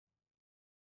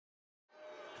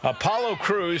Apollo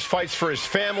Crews fights for his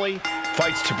family,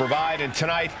 fights to provide, and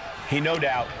tonight, he no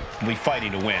doubt will be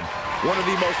fighting to win. One of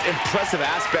the most impressive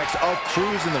aspects of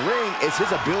Crews in the ring is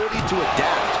his ability to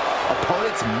adapt.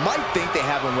 Opponents might think they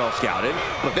have him well scouted,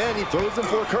 but then he throws them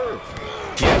for a curve.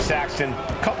 Yes, Saxton.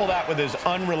 Couple that with his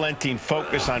unrelenting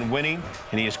focus on winning,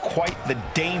 and he is quite the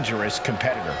dangerous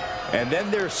competitor. And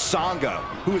then there's Sanga,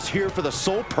 who is here for the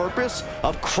sole purpose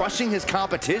of crushing his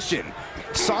competition.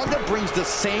 Sanga brings the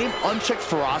same unchecked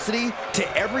ferocity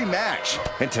to every match,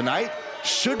 and tonight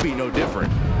should be no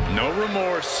different. No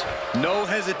remorse, no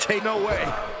hesitate, no way.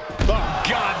 Oh,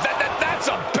 God, that's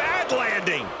a bad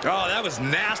landing. Oh, that was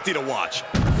nasty to watch.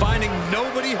 Finding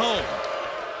nobody home.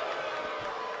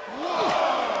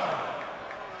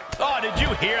 Oh, did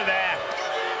you hear that?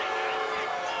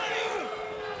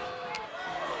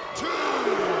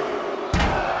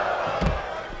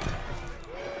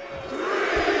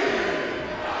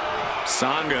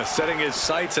 Sanga setting his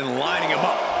sights and lining him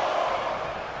up.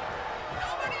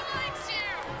 Nobody likes you.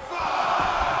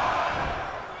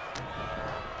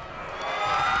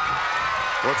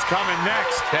 What's coming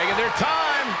next? Taking their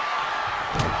time.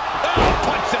 Oh,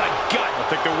 punch to the gut. I'll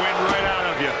take the wind right out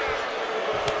of you.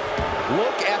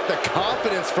 Look at the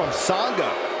confidence from Sanga.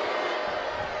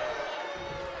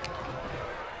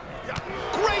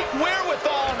 Great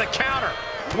wherewithal on the counter.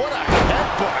 What a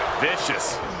headbutt.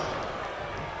 Vicious.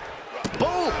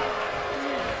 Boom.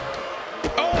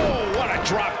 Oh, what a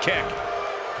drop kick.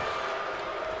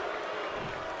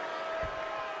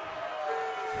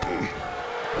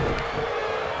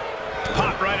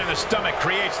 Pop right in the stomach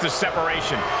creates the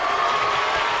separation.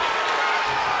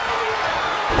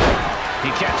 He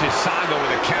catches Sanga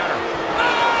with a counter.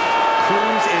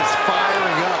 Crews is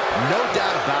firing up, no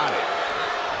doubt about it.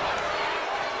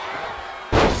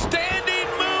 Standing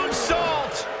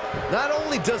moonsault. Not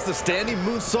only does the standing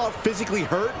moonsault physically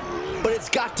hurt, but it's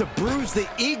got to bruise the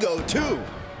ego too.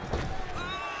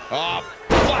 Oh,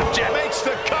 flapjack makes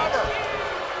the cover.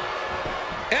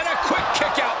 And a quick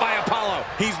kick out by Apollo.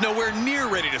 He's nowhere near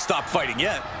ready to stop fighting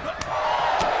yet.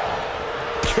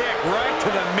 Kick right to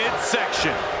the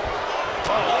midsection.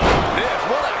 Oh, this,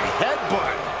 what a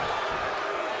headbutt.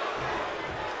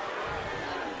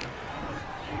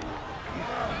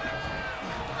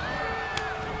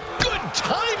 Good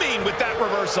timing with that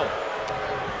reversal.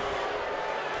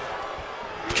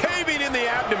 Caving in the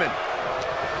abdomen.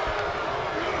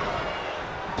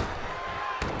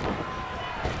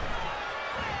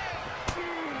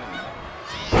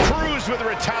 Crews with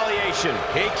retaliation.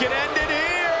 He can end it here.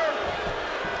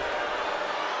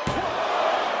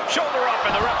 Shoulder up,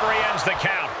 and the referee ends the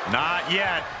count. Not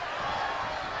yet.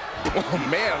 Oh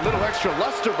man, a little extra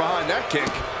luster behind that kick.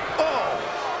 Oh!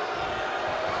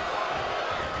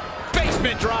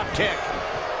 Basement drop kick.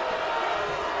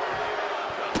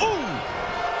 Ooh!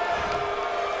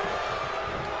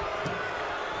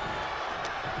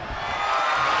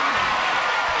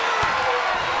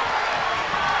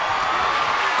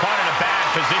 Caught in a bad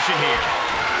position here.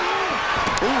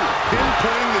 Ooh,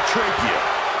 pinpointing the trachea.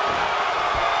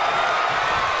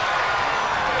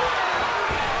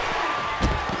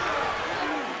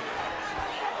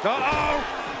 Uh-oh!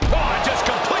 Oh, just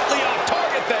completely off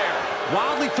target there.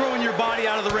 Wildly throwing your body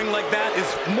out of the ring like that is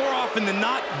more often than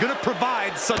not going to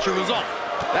provide such a result.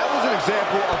 That was an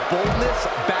example of boldness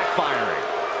backfiring.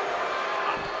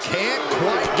 Can't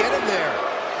quite get him there.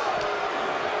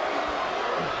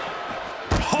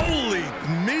 Holy,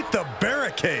 meet the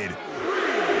barricade.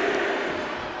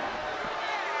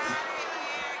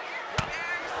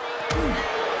 Boom,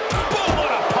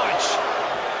 what a punch.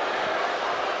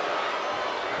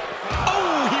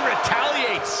 Oh, he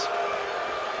retaliates.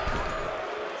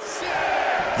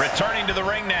 Returning to the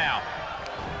ring now.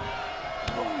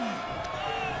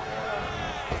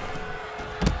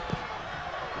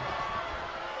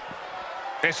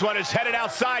 This one is headed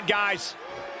outside, guys.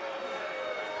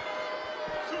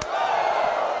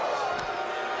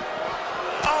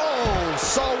 Oh,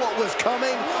 saw what was coming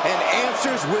and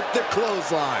answers with the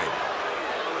clothesline.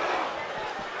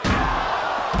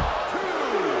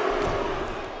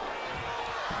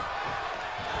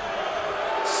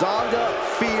 Sanga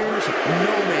fears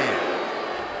no man.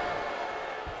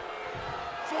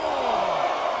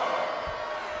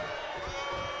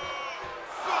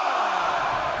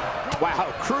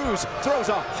 Wow, Crews throws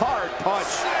a hard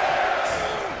punch.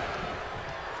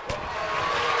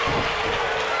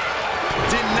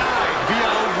 Denied via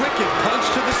a wicked punch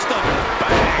to the stomach.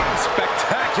 Bang!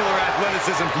 Spectacular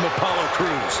athleticism from Apollo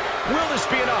Crews. Will this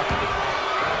be enough?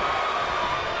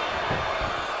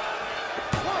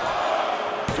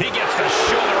 He gets the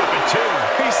shoulder up in two.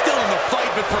 He's still in the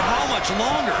fight, but for how much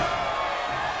longer?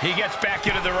 He gets back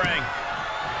into the ring.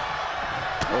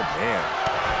 Oh, man.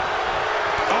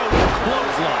 Oh,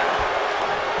 clothesline.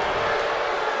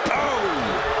 Oh!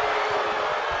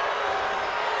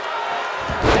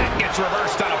 That gets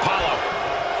reversed on Apollo.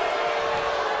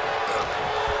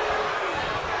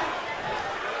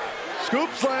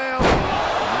 Scoop slam.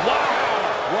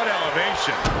 Wow, what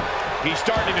elevation. He's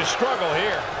starting to struggle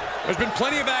here. There's been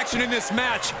plenty of action in this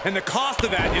match, and the cost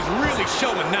of that is really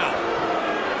showing now.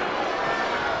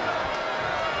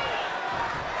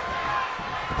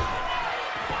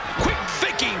 Quick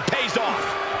thinking pays off.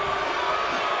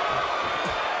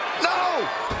 No!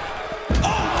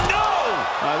 Oh, no!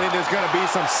 I think there's going to be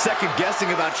some second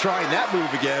guessing about trying that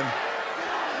move again.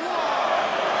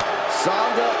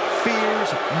 Sanga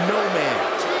fears no man.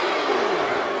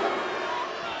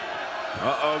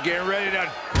 Uh-oh, getting ready to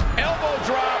elbow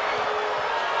drop.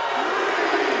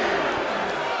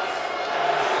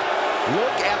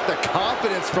 Look at the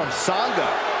confidence from Sanga.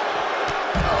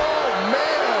 Oh,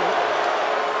 man.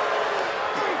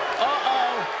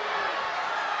 Uh-oh.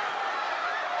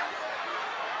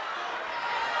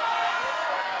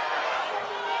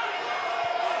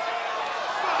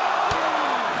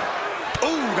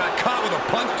 Ooh, got caught with a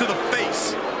punch to the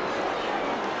face.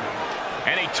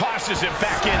 And he tosses it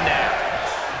back in there.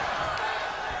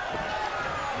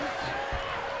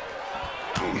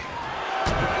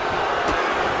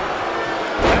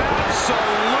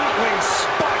 Absolutely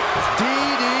spiked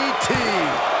DDT.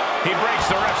 He breaks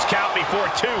the ref's count before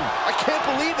 2. I can't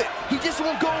believe it. He just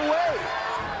won't go away.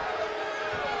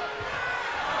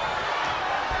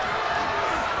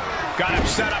 Got him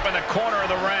set up in the corner of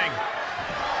the ring.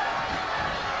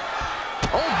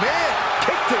 Oh, man.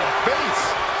 Kick to the face.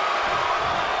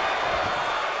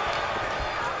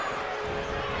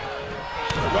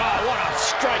 Wow, what a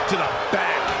strike to the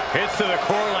back. Hits to the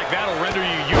core like that'll render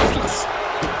you useless.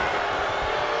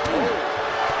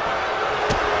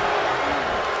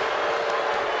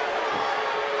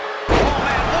 Oh,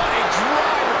 man, what a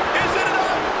driver. Is it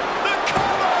enough? The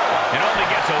cover. It only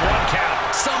gets a 1 count.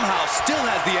 Somehow still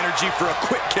has the energy for a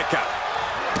quick kick out.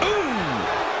 Ooh.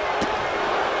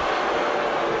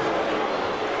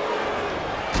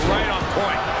 Right on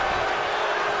point.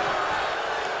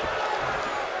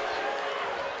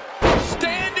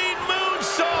 Standing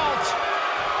moonsault.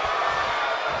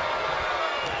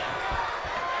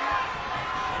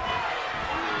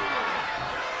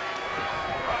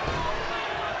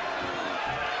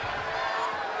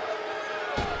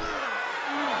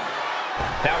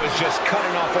 That was just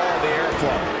cutting off all the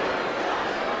airflow.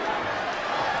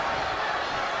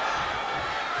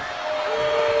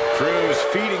 Cruz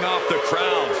feeding off the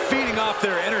crowd, feeding off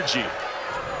their energy.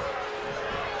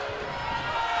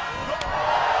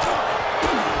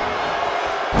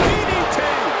 DDT.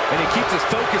 And he keeps his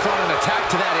focus on an attack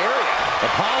to that area.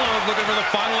 Apollo is looking for the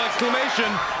final exclamation.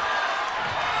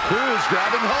 Cruz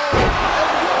grabbing hold.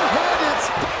 And one-handed.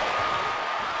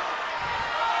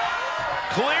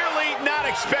 Clearly not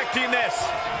expecting this.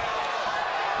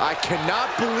 I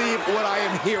cannot believe what I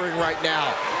am hearing right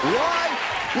now. Why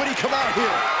would he come out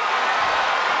here?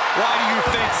 Why do you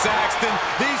think, Saxton?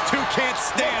 These two can't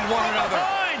stand one another.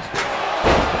 Behind.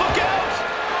 Look out!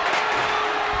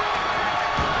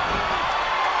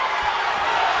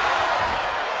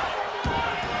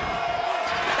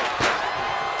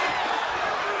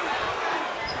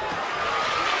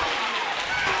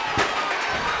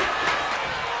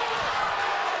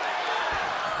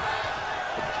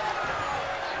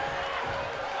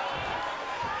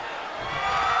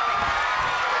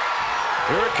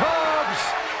 Here it comes.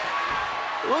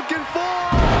 Looking for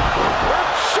a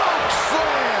choke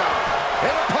slam.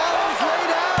 And Apollo's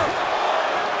laid out.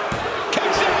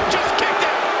 Kicks out, just kicked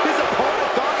it. His opponent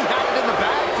thought he had it in the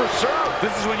bag for sure.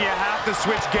 This is when you have to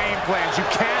switch game plans. You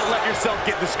can't let yourself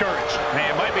get discouraged. Hey,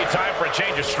 it might be time for a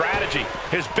change of strategy.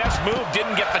 His best move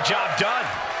didn't get the job done.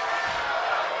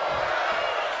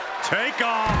 Take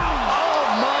off. Oh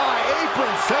my,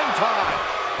 apron senton.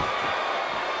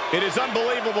 It is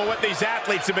unbelievable what these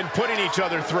athletes have been putting each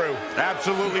other through.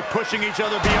 Absolutely pushing each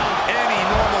other beyond any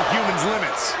normal human's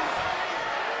limits.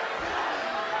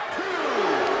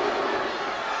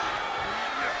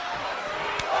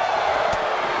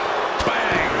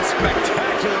 Bang!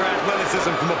 Spectacular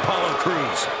athleticism from Apollo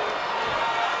Crews.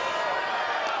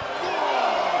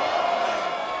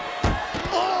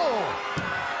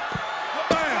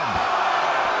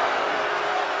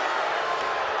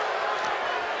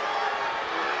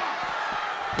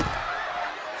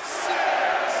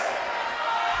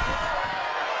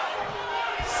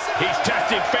 He's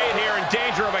testing fate here, in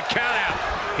danger of a countout.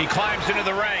 He climbs into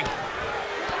the ring.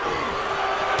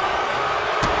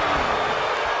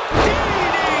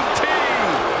 DDT!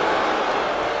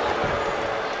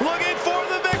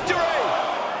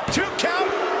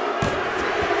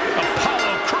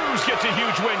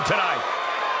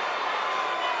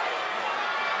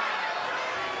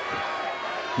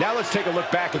 Now let's take a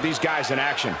look back at these guys in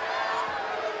action.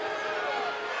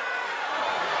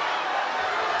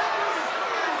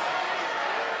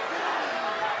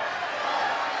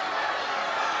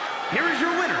 Here is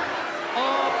your winner,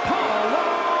 Apollo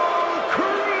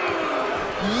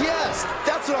Crews. Yes,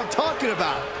 that's what I'm talking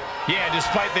about. Yeah,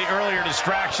 despite the earlier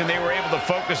distraction, they were able to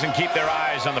focus and keep their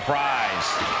eyes on the prize.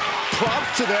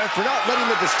 Props to them for not letting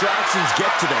the distractions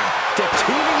get to them. They're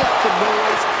tuning up the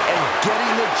noise and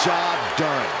getting the job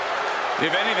done.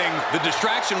 If anything, the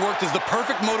distraction worked as the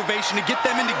perfect motivation to get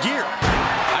them into gear.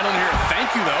 I don't hear a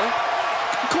thank you, though.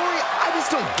 Corey, I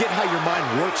just don't get how your mind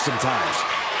works sometimes.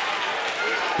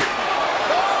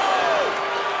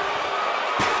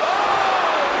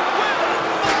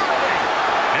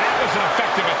 And that was an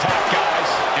effective attack, guys.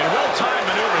 And well-timed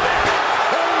maneuver there.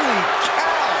 Holy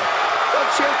cow! That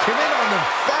chair came in on them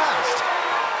fast.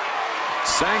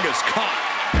 Sanga's caught.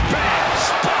 Bang!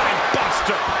 Spot